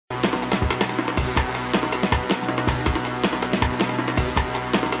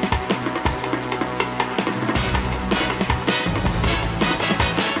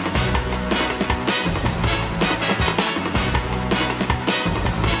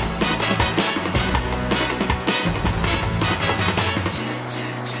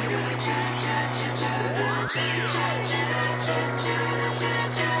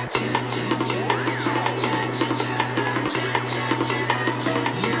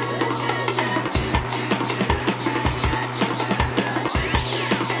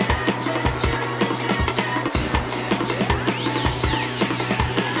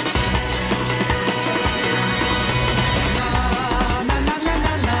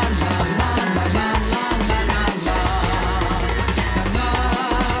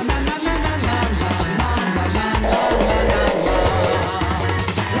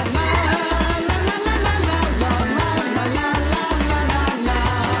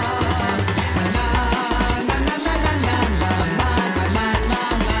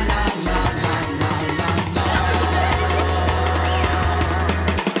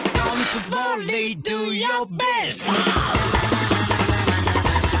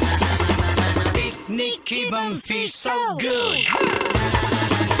気分 feel so good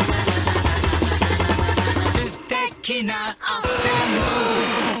素敵なアフタヌ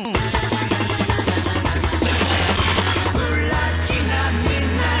ーンプラチナみ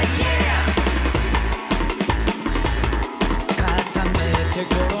んな yeah 固めて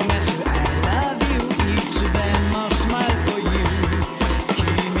転がす I love you いつでも smile for you 君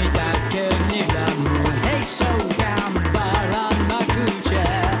だけにラブ Hey so 頑張らなくちゃ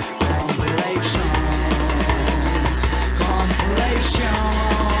Compilation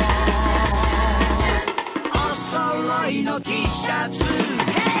お揃いの T シャツ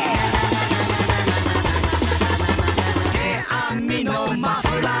手編みのマ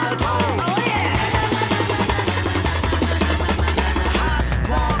フラーと ハー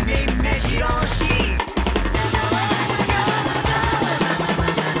トウォーミン目白押し ギ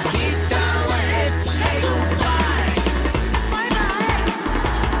ターは Let's say goodbye バイバ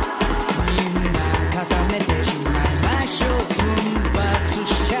イみんな固めてしまいましょう奮発し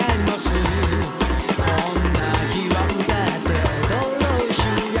ちゃいますこんな日は歌って踊ろう主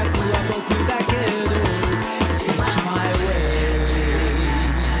役は僕だけど It's my way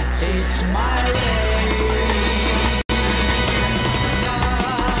It's my way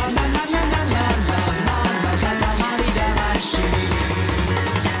なななななななな塊魂な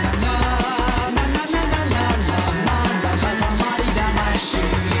ななななななな塊魂ラ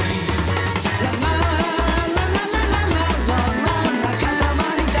ララララララララ塊魂ラララ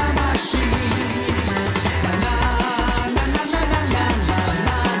ラララララ塊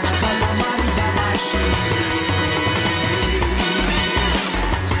魂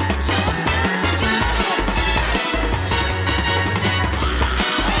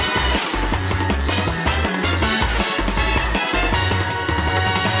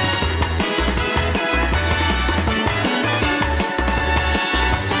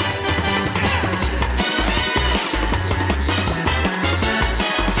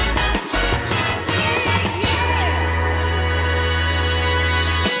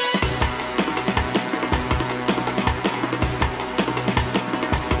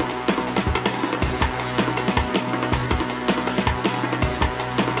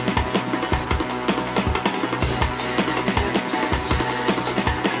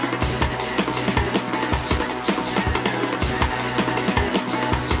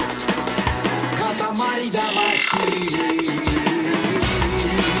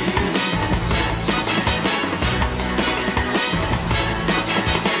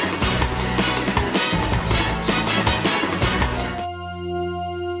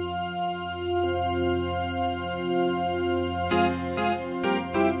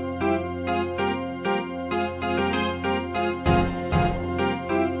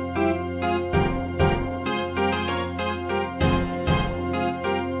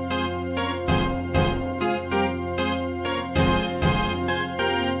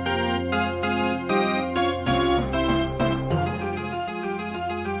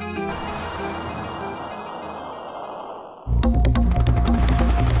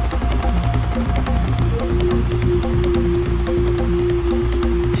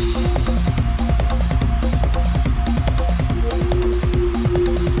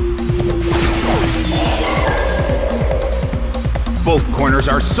Both corners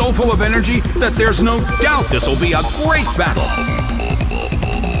are so full of energy that there's no doubt this will be a great battle.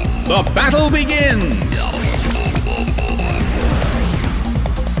 The battle begins!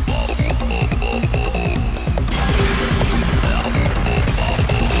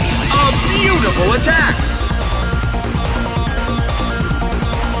 A beautiful attack!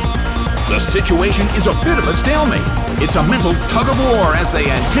 The situation is a bit of a stalemate. It's a mental tug-of-war as they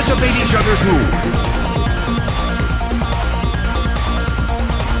anticipate each other's move.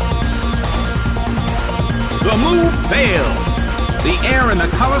 The move fails. The air in the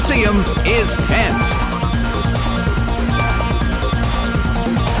Colosseum is tense.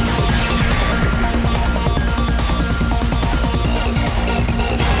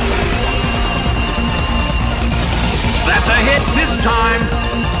 That's a hit this time.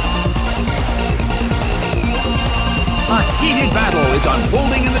 A heated battle is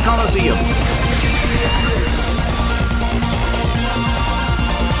unfolding in the Colosseum.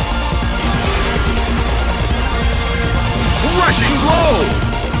 Rushing blow!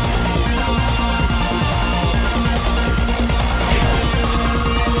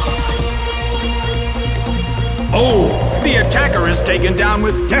 Oh, the attacker is taken down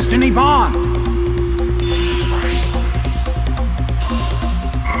with Destiny Bond.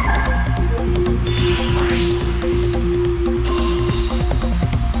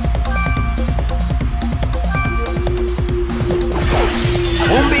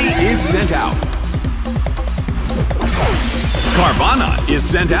 Combee is sent out. Carvanha is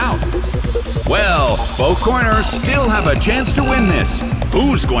sent out. Well, both corners still have a chance to win this.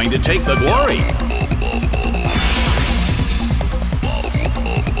 Who's going to take the glory?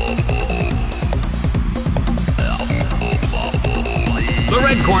 The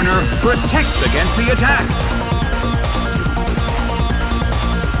red corner protects against the attack.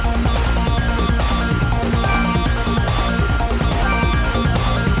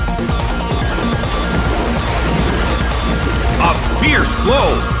 A fierce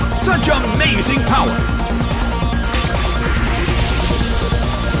blow! Such amazing power!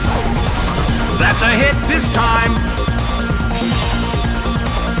 That's a hit this time!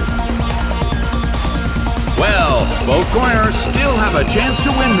 Well, both corners still have a chance to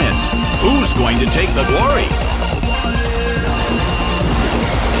win this. Who's going to take the glory?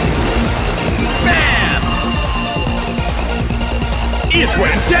 Bam! It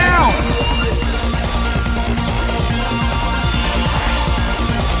went down!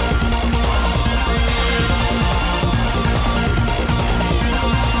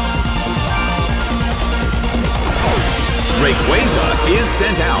 Rayquaza is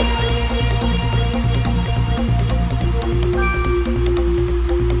sent out.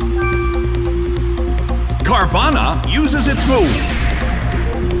 Carvanha uses its move.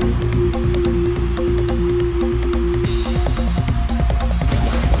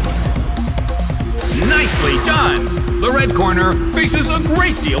 Nicely done! The red corner faces a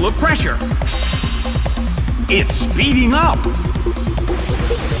great deal of pressure. It's speeding up.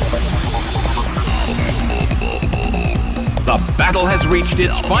 The battle has reached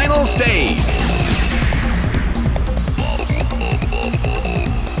its final stage.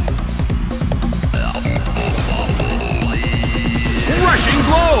 Rushing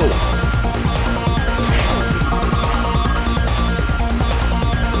blow!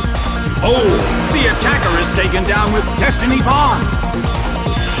 Oh, the attacker is taken down with Destiny Bond.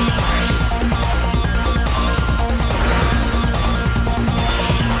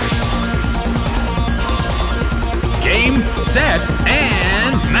 Game, set,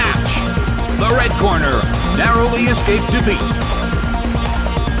 and match. The red corner narrowly escaped defeat.